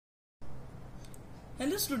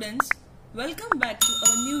Hello students, welcome back to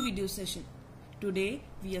our new video session. Today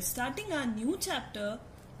we are starting our new chapter,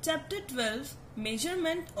 Chapter 12,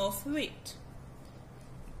 Measurement of Weight.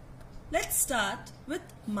 Let's start with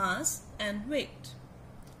mass and weight.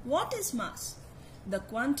 What is mass? The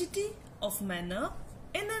quantity of matter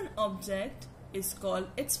in an object is called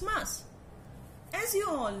its mass. As you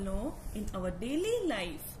all know, in our daily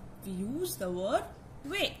life, we use the word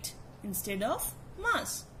weight instead of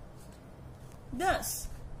mass. Thus,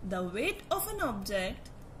 the weight of an object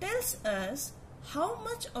tells us how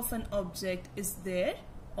much of an object is there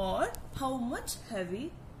or how much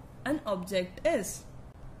heavy an object is.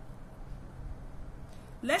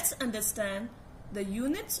 Let's understand the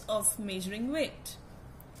units of measuring weight.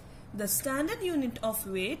 The standard unit of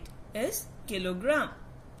weight is kilogram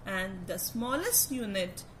and the smallest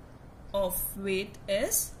unit of weight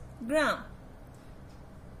is gram.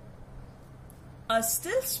 A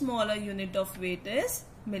still smaller unit of weight is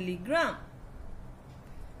milligram.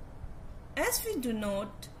 As we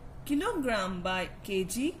denote kilogram by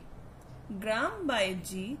kg, gram by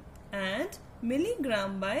g and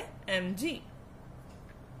milligram by mg.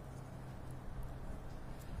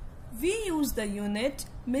 We use the unit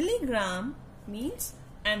milligram means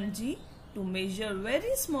mg to measure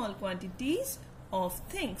very small quantities of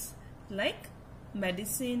things like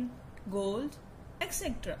medicine, gold,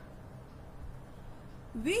 etc.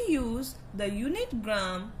 We use the unit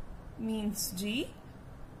gram means g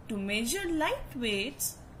to measure light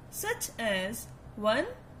weights such as 1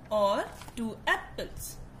 or 2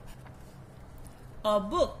 apples, a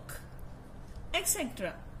book,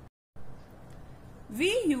 etc.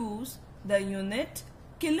 We use the unit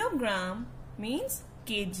kilogram means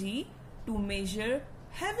kg to measure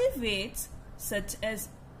heavy weights such as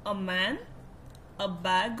a man, a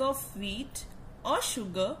bag of wheat or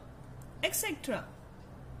sugar, etc.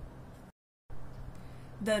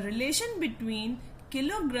 The relation between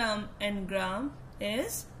kilogram and gram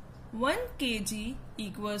is 1 kg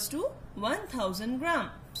equals to 1000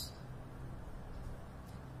 grams.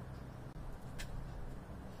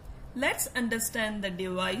 Let's understand the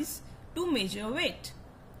device to measure weight.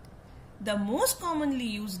 The most commonly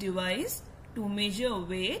used device to measure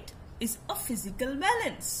weight is a physical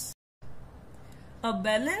balance. A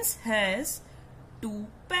balance has 2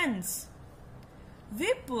 pans.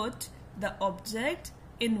 We put the object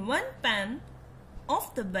in one pan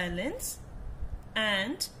of the balance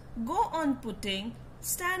and go on putting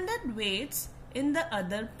standard weights in the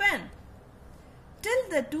other pan till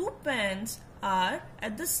the 2 pans are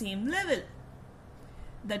at the same level.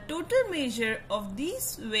 The total measure of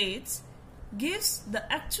these weights gives the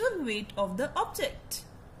actual weight of the object.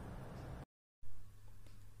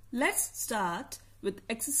 Let's start with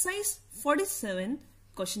exercise 47,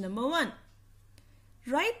 question number 1.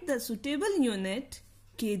 Write the suitable unit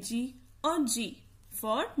kg or g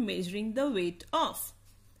for measuring the weight of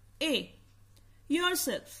A.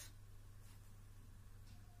 Yourself.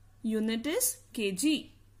 Unit is kg.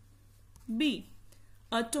 B.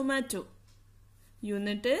 A tomato.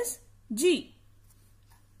 Unit is g.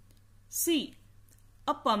 C.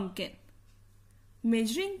 A pumpkin.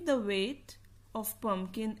 Measuring the weight of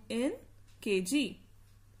pumpkin in kg.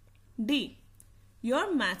 D.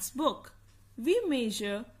 Your maths book. We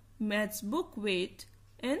measure maths book weight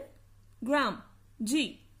in gram,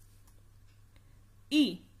 g.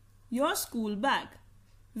 E. Your school bag.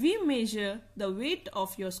 We measure the weight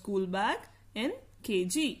of your school bag in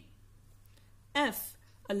kg. F.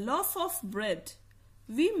 A loaf of bread.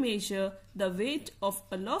 We measure the weight of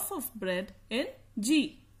a loaf of bread in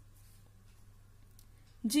g.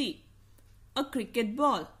 G. A cricket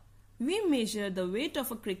ball. We measure the weight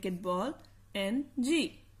of a cricket ball in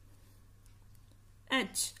g.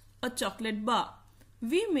 H. A chocolate bar.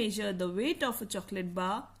 We measure the weight of a chocolate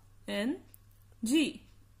bar in g.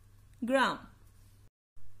 Gram.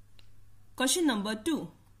 Question number 2.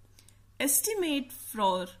 Estimate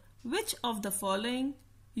for which of the following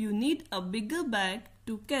you need a bigger bag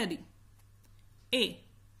to carry. A.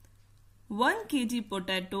 1 kg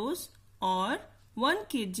potatoes or 1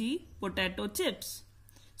 kg potato chips.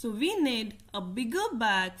 So we need a bigger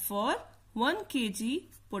bag for 1 kg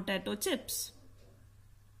potato chips.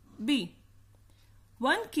 B.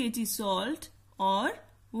 1 kg salt or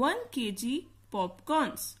 1 kg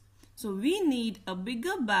popcorns. So we need a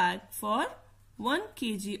bigger bag for 1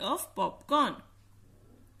 kg of popcorn.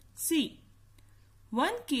 C.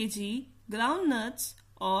 1 kg groundnuts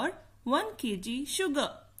or 1 kg sugar.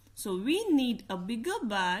 So we need a bigger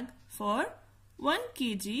bag for 1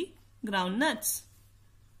 kg groundnuts.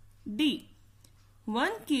 D.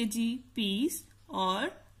 1 kg peas or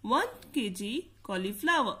 1 kg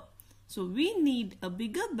cauliflower. So we need a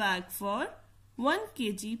bigger bag for 1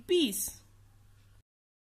 kg peas.